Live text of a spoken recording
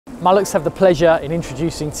Mullucks have the pleasure in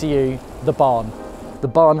introducing to you the barn. The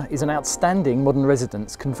barn is an outstanding modern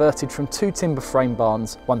residence converted from two timber frame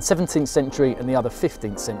barns, one 17th century and the other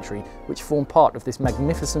 15th century, which form part of this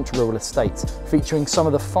magnificent rural estate, featuring some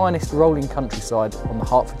of the finest rolling countryside on the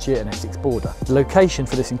Hertfordshire and Essex border. The location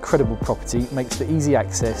for this incredible property makes for easy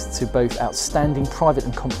access to both outstanding private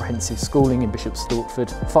and comprehensive schooling in Bishop Stortford,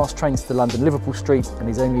 fast trains to London Liverpool Street, and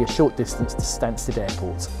is only a short distance to Stansted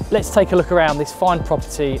Airport. Let's take a look around this fine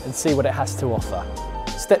property and see what it has to offer.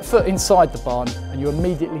 Step foot inside the barn and you're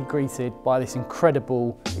immediately greeted by this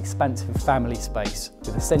incredible, expansive family space,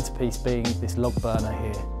 with the centrepiece being this log burner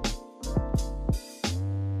here.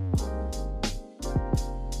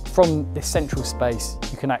 From this central space,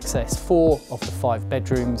 you can access 4 of the 5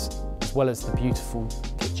 bedrooms, as well as the beautiful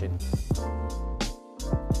kitchen.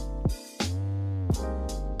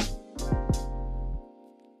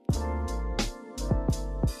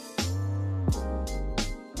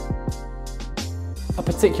 A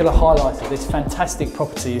particular highlight of this fantastic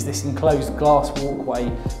property is this enclosed glass walkway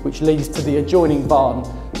which leads to the adjoining barn,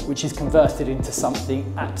 which is converted into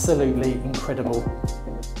something absolutely incredible.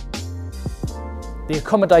 The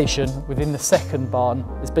accommodation within the second barn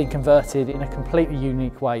has been converted in a completely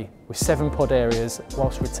unique way, with 7 pod areas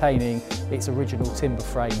whilst retaining its original timber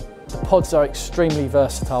frame. The pods are extremely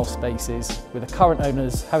versatile spaces, with the current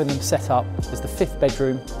owners having them set up as the 5th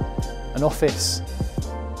bedroom, an office,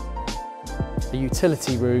 a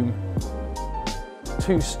utility room,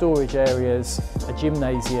 2 storage areas, a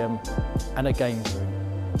gymnasium and a games room.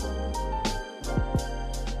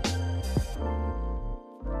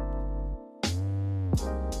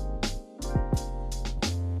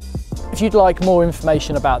 If you'd like more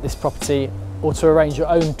information about this property or to arrange your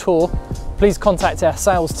own tour, please contact our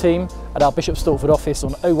sales team at our Bishop Stortford office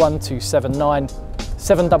on 01279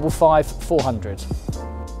 755 400.